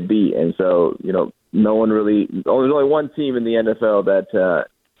 anyone can get beat. And so, no one really. There's only one team in the NFL that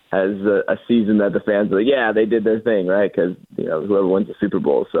has a season that the fans are like, yeah, they did their thing, right? Because whoever wins the Super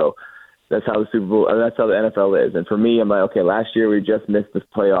Bowl. So that's how the Super Bowl. That's how the NFL is. And for me, I'm like, okay, last year we just missed the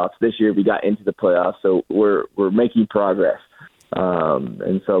playoffs. This year we got into the playoffs, so we're making progress.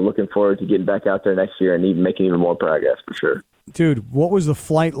 And so looking forward to getting back out there next year and making even more progress for sure. Dude, what was the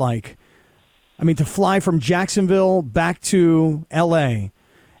flight like? I mean, to fly from Jacksonville back to L.A.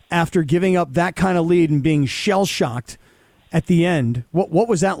 after giving up that kind of lead and being shell-shocked at the end, what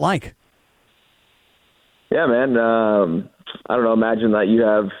was that like? Yeah, man. I don't know. Imagine that you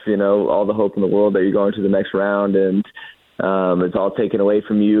have, all the hope in the world that you're going to the next round, and it's all taken away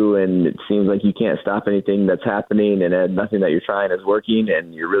from you, and it seems like you can't stop anything that's happening, and nothing that you're trying is working,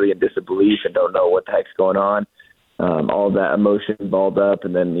 and you're really in disbelief and don't know what the heck's going on. All that emotion balled up,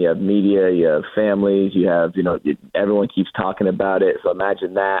 and then you have media, you have families, you have, everyone keeps talking about it. So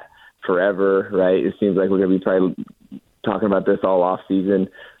imagine that forever, right? It seems like we're going to be probably talking about this all off season.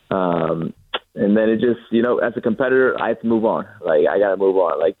 And then it just, as a competitor, I have to move on. Like, I got to move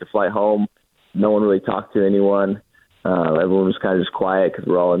on. Like, the flight home, no one really talked to anyone. Everyone was kind of just quiet because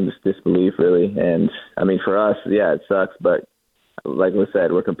we're all in just disbelief, really. And, I mean, for us, yeah, it sucks. But like we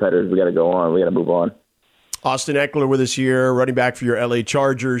said, we're competitors. We got to go on. We got to move on. Austin Ekeler with us here, running back for your LA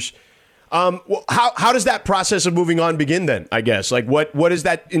Chargers. How does that process of moving on begin then, I guess? Like, what does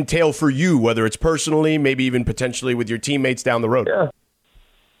that entail for you, whether it's personally, maybe even potentially with your teammates down the road? Yeah,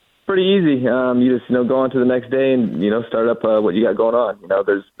 pretty easy. You just, go on to the next day and, start up what you got going on.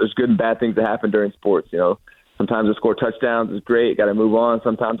 There's good and bad things that happen during sports. Sometimes I score touchdowns. It's great. Got to move on.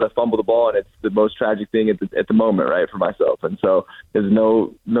 Sometimes I fumble the ball, and it's the most tragic thing at the moment, right, for myself. And so there's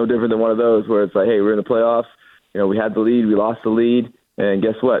no different than one of those where it's like, hey, we're in the playoffs. We had the lead. We lost the lead. And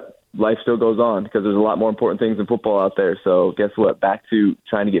guess what? Life still goes on because there's a lot more important things in football out there. So guess what? Back to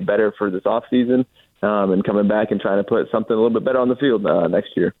trying to get better for this offseason and coming back and trying to put something a little bit better on the field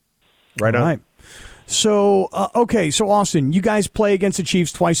next year. Right on. Right. So, so Austin, you guys play against the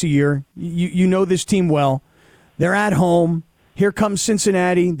Chiefs twice a year. You know this team well. They're at home. Here comes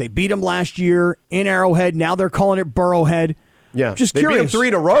Cincinnati. They beat them last year in Arrowhead. Now they're calling it Burrowhead. Yeah, just they curious. beat them 3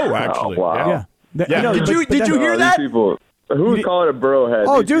 in a row, actually. Oh, wow. Yeah. Yeah. Did you hear that? Who's calling it Burrowhead?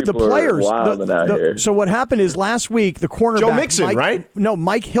 Oh, These dude, the people are players. wilding out here. So what happened is last week the cornerback Joe Mixon, right? No,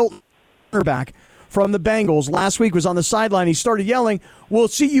 Mike Hilton, cornerback from the Bengals, last week was on the sideline. He started yelling, "We'll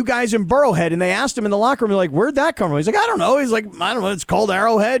see you guys in Burrowhead." And they asked him in the locker room, they're like, "Where'd that come from?" He's like, "I don't know." He's like, "I don't know. It's called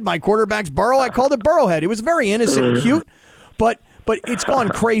Arrowhead. My quarterback's Burrow. I called it Burrowhead." It was very innocent and cute, but it's gone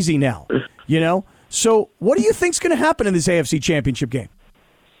crazy now, you know? So what do you think's going to happen in this AFC Championship game?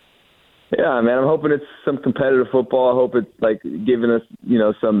 Yeah, man, I'm hoping it's some competitive football. I hope it's like giving us,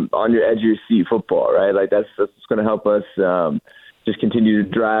 some on your edge of your seat football, right? Like that's what's going to help us just continue to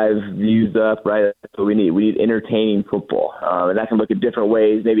drive views up, right? That's what we need. We need entertaining football, and that can look at different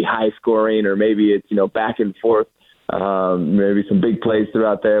ways. Maybe high scoring, or maybe it's back and forth. Maybe some big plays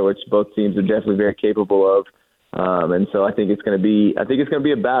throughout there, which both teams are definitely very capable of. And so I think it's going to be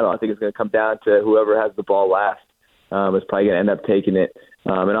a battle. I think it's going to come down to whoever has the ball last is probably going to end up taking it.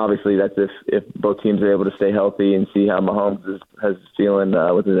 And obviously that's if both teams are able to stay healthy and see how Mahomes is feeling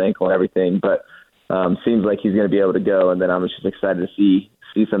with his ankle and everything. But seems like he's going to be able to go, and then I'm just excited to see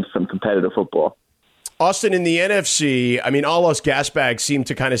some competitive football. Austin, in the NFC, I mean, all us gas bags seem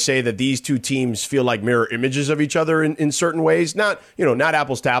to kind of say that these two teams feel like mirror images of each other in certain ways. Not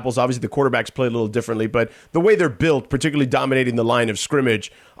apples to apples. Obviously, the quarterbacks play a little differently, but the way they're built, particularly dominating the line of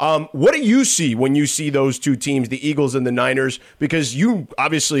scrimmage. What do you see when you see those two teams, the Eagles and the Niners? Because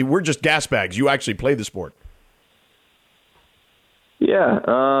we're just gas bags. You actually play the sport. Yeah,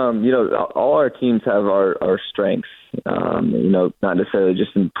 all our teams have our strengths. Not necessarily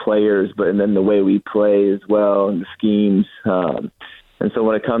just in players, but then the way we play as well and the schemes. And so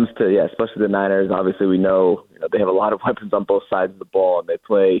when it comes to especially the Niners, obviously we know they have a lot of weapons on both sides of the ball, and they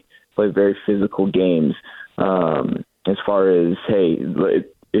play very physical games. As far as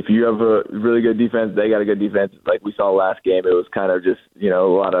if you have a really good defense, they got a good defense. Like we saw last game, it was kind of just a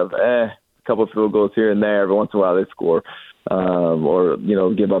lot of a couple of field goals here and there. Every once in a while they score. Or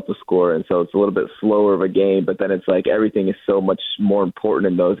give up the score, and so it's a little bit slower of a game. But then it's like everything is so much more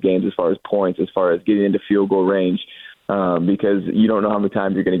important in those games as far as points, as far as getting into field goal range, because you don't know how many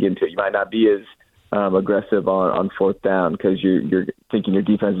times you're going to get into it. You might not be as aggressive on fourth down because you're thinking your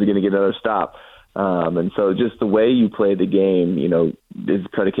defense is going to get another stop. And so just the way you play the game, is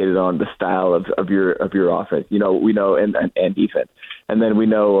predicated on the style of your offense. We know and defense. And then we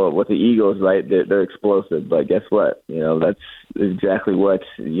know what the Eagles, right? They're explosive, but guess what? That's exactly what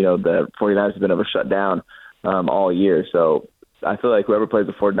the 49ers have been able to shut down all year. So I feel like whoever plays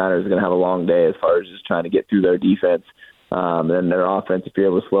the 49ers is going to have a long day as far as just trying to get through their defense and their offense. If you're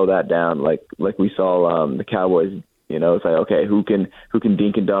able to slow that down, like we saw the Cowboys. It's like, okay, who can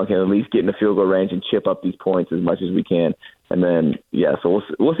dink and dunk and at least get in the field goal range and chip up these points as much as we can. And then so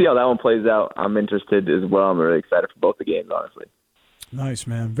we'll see how that one plays out. I'm interested as well. I'm really excited for both the games, honestly. Nice,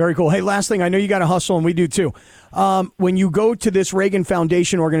 man. Very cool. Hey, last thing, I know you got to hustle, and we do too. When you go to this Reagan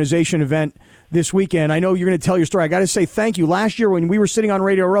Foundation organization event this weekend, I know you're going to tell your story. I got to say thank you. Last year when we were sitting on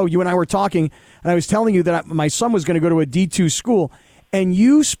Radio Row, you and I were talking, and I was telling you that my son was going to go to a D2 school, and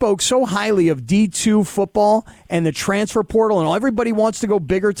you spoke so highly of D2 football and the transfer portal, and everybody wants to go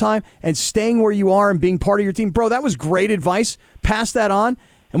bigger time, and staying where you are and being part of your team. Bro, that was great advice. Pass that on,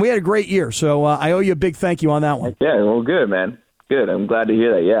 and we had a great year. So I owe you a big thank you on that one. Yeah, well, good, man. Good. I'm glad to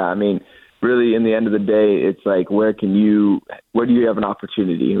hear that. Yeah, I mean, really, in the end of the day, it's like where do you have an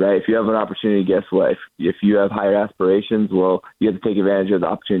opportunity, right? If you have an opportunity, guess what? If you have higher aspirations, well, you have to take advantage of the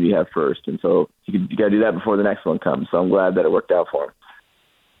opportunity you have first. And so you got to do that before the next one comes. So I'm glad that it worked out for him.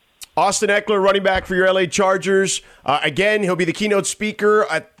 Austin Ekeler, running back for your LA Chargers. Again, he'll be the keynote speaker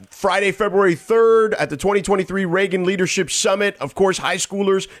at Friday, February 3rd at the 2023 Reagan Leadership Summit. Of course, high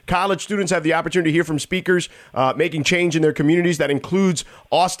schoolers, college students have the opportunity to hear from speakers making change in their communities. That includes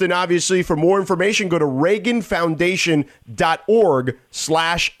Austin, obviously. For more information, go to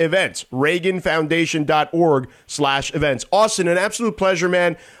reaganfoundation.org/events. reaganfoundation.org/events. Austin, an absolute pleasure,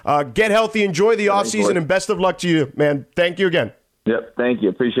 man. Get healthy, enjoy the offseason, and best of luck to you, man. Thank you again. Yep, thank you.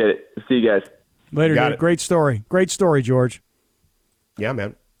 Appreciate it. See you guys. Later, dude. Great story. Great story, George. Yeah,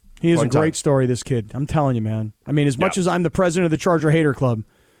 man. He is a great story, this kid. I'm telling you, man. I mean, as much as I'm the president of the Charger Hater Club,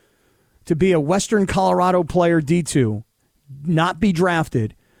 to be a Western Colorado player, D2, not be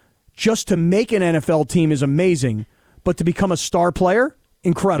drafted, just to make an NFL team is amazing, but to become a star player,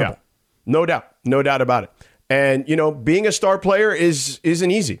 incredible. Yeah. No doubt. No doubt about it. And, being a star player isn't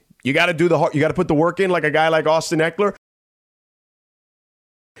easy. You got to do you got to put the work in like a guy like Austin Ekeler.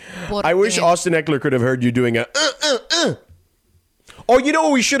 I wish Austin Ekeler could have heard you doing a Oh, you know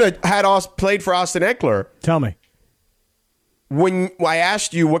what we should have had played for Austin Ekeler? Tell me. When I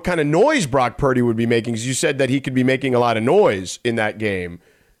asked you what kind of noise Brock Purdy would be making, because you said that he could be making a lot of noise in that game.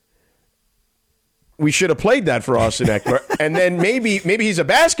 we should have played that for Austin Ekeler, and then maybe he's a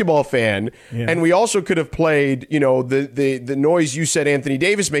basketball fan, and we also could have played, the noise you said Anthony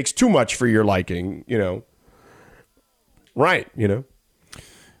Davis makes too much for your liking, right?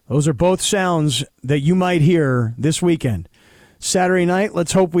 Those are both sounds that you might hear this weekend. Saturday night,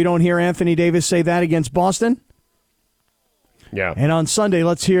 let's hope we don't hear Anthony Davis say that against Boston. Yeah. And on Sunday,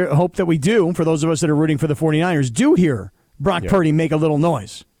 let's hope that we do, for those of us that are rooting for the 49ers, do hear Brock Purdy make a little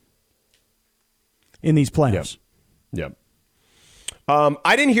noise in these playoffs. Yep.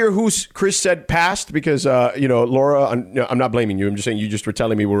 I didn't hear who Chris said passed because, Laura, I'm not blaming you. I'm just saying you just were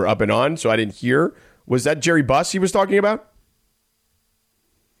telling me we were up and on, so I didn't hear. Was that Jerry Buss he was talking about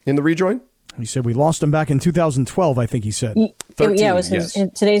in the rejoin? He said we lost him back in 2012, I think he said. 13, yeah, it was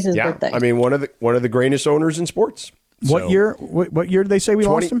today's his birthday. I mean, one of the greatest owners in sports. What year? What year did they say we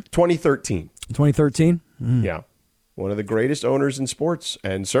lost him? 2013. 2013? Yeah. One of the greatest owners in sports.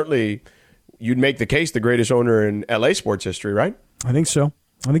 And certainly you'd make the case the greatest owner in LA sports history, right? I think so.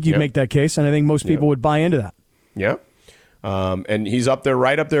 I think you'd make that case, and I think most people would buy into that. Yeah. And he's up there,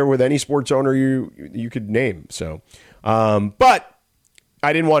 right up there with any sports owner you could name. So, but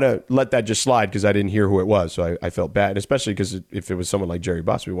I didn't want to let that just slide because I didn't hear who it was. So I felt bad, especially because if it was someone like Jerry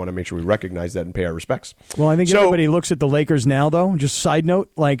Buss, we want to make sure we recognize that and pay our respects. Well, I think everybody looks at the Lakers now, though. Just side note,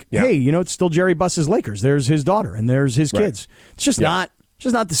 hey, it's still Jerry Buss's Lakers. There's his daughter and there's his kids. It's just not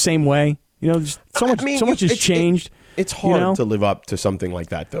the same way. So much has changed. It's hard to live up to something like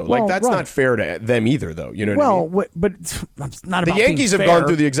that, though. Well, that's not fair to them either, though. You know what I mean? But it's not about the Yankees have gone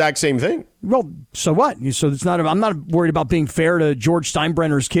through the exact same thing. Well, so what? So it's not. I'm not worried about being fair to George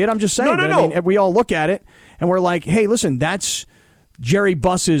Steinbrenner's kid. I'm just saying. No. I mean, we all look at it and we're like, hey, listen, that's Jerry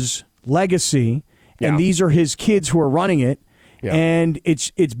Buss's legacy, and these are his kids who are running it. Yeah. And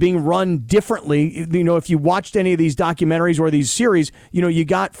it's being run differently. If you watched any of these documentaries or these series, you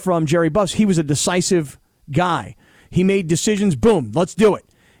got from Jerry Buss, he was a decisive guy. He made decisions, boom, let's do it.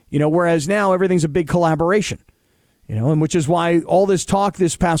 Whereas now everything's a big collaboration. And which is why all this talk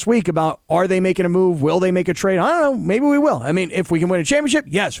this past week about are they making a move, will they make a trade? I don't know, maybe we will. I mean, if we can win a championship,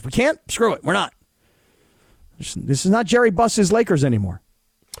 yes. If we can't, screw it, we're not. This is not Jerry Buss's Lakers anymore.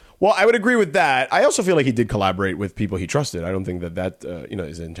 Well, I would agree with that. I also feel like he did collaborate with people he trusted. I don't think that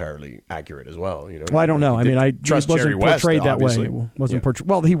is entirely accurate as well. Well, I don't know. I mean, I trust wasn't Jerry West, portrayed that obviously. way. It wasn't portrayed.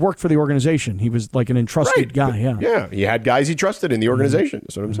 Well, he worked for the organization. He was like an entrusted guy. Yeah, he had guys he trusted in the organization.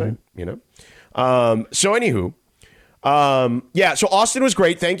 That's what I'm saying. So anywho, so Austin was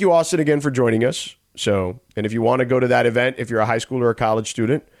great. Thank you, Austin, again for joining us. So, and if you want to go to that event, if you're a high school or a college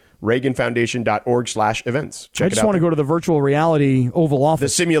student, ReaganFoundation.org/events. I just want to go to the virtual reality Oval Office. The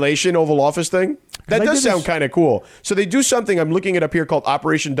simulation Oval Office thing? That does sound kind of cool. So they do something, I'm looking it up here, called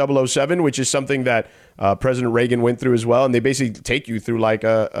Operation 007, which is something that President Reagan went through as well. And they basically take you through like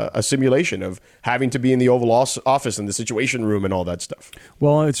a simulation of having to be in the Oval Office and the Situation Room and all that stuff.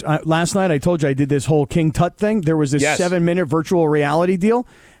 Well, it's last night I told you I did this whole King Tut thing. There was this 7-minute virtual reality deal.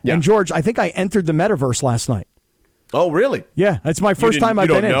 Yeah. And George, I think I entered the metaverse last night. Oh, really? Yeah, it's my first time I've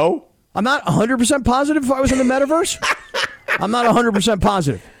been in. You don't know? I'm not 100% positive if I was in the metaverse. I'm not 100%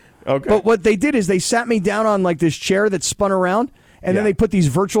 positive. Okay. But what they did is they sat me down on like this chair that spun around, and then they put these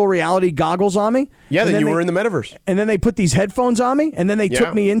virtual reality goggles on me. Yeah, then you were in the metaverse. And then they put these headphones on me, and then they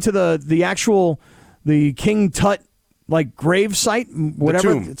took me into the actual King Tut like grave site,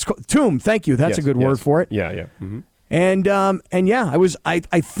 whatever tomb. it's called. Tomb. Thank you. That's a good word for it. Yeah. Mm-hmm. And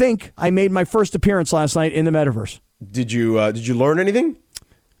I think I made my first appearance last night in the metaverse. Did you learn anything?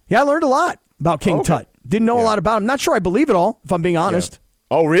 Yeah, I learned a lot about King Tut. Didn't know a lot about him. Not sure I believe it all, if I'm being honest.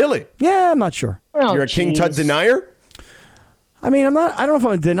 Yeah. Oh, really? Yeah, I'm not sure. You're a King Tut denier? I mean, I don't know if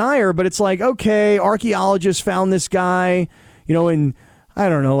I'm a denier, but it's like, okay, archaeologists found this guy, in, I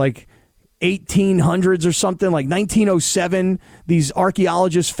don't know, like 1800s or something, like 1907. These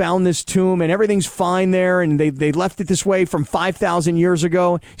archaeologists found this tomb and everything's fine there, and they left it this way from 5,000 years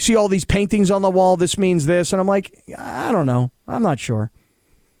ago. You see all these paintings on the wall, this means this. And I'm like, I don't know. I'm not sure.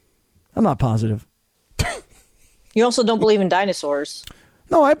 I'm not positive. You also don't believe in dinosaurs.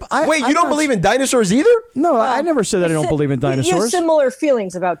 No, Wait, you don't believe in dinosaurs either? No, I never said that I don't believe in dinosaurs. You have similar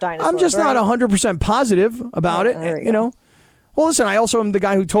feelings about dinosaurs. I'm just not 100% positive about it, Well, listen, I also am the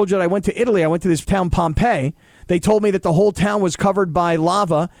guy who told you that I went to Italy. I went to this town, Pompeii. They told me that the whole town was covered by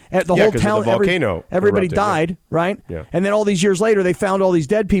lava. The whole town, of the volcano everybody erupted, died, right? Yeah. And then all these years later, they found all these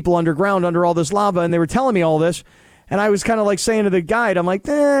dead people underground under all this lava, and they were telling me all this. And I was kind of like saying to the guide, I'm like,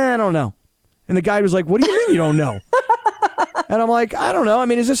 I don't know. And the guide was like, what do you mean you don't know? And I'm like, I don't know. I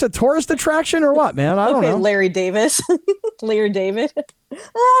mean, is this a tourist attraction or what, man? I don't know. Larry Davis. Larry David. I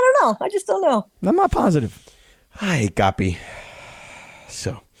don't know. I just don't know. I'm not positive. Hi, Gapi.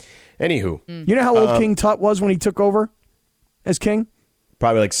 So, Anywho. You know how old King Tut was when he took over as king?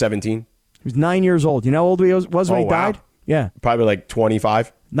 Probably like 17. He was 9 years old. You know how old he was when he died? Yeah. Probably like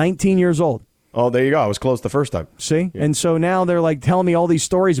 25. 19 years old. Oh, there you go. I was close the first time. See? Yeah. And so now they're like telling me all these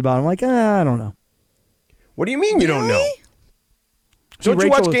stories about him. I'm like, I don't know. What do you mean you don't know? Don't you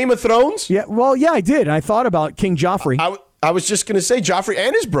watch Game of Thrones? Yeah. Well, yeah, I did. I thought about King Joffrey. I was just going to say Joffrey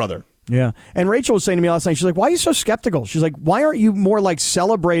and his brother. Yeah. And Rachel was saying to me last night, she's like, why are you so skeptical? She's like, why aren't you more like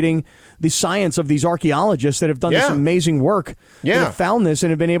celebrating the science of these archaeologists that have done this amazing work? That have found this and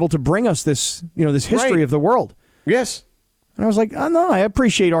have been able to bring us this, this history of the world. Yes. And I was like, oh, no, I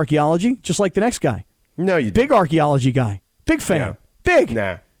appreciate archaeology, just like the next guy. No, you Big archaeology guy. Big fan. Yeah. Big.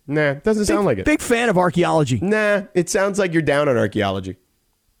 Nah, doesn't sound like it. Big fan of archaeology. Nah, it sounds like you're down on archaeology.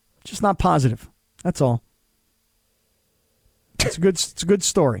 Just not positive. That's all. It's a good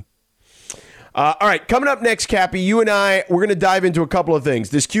story. All right, coming up next, Cappy, you and I, we're going to dive into a couple of things.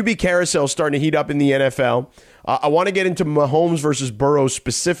 This QB carousel is starting to heat up in the NFL. I want to get into Mahomes versus Burrow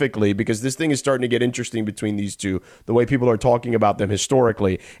specifically because this thing is starting to get interesting between these two, the way people are talking about them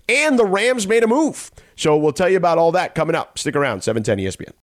historically. And the Rams made a move. So we'll tell you about all that coming up. Stick around, 710 ESPN.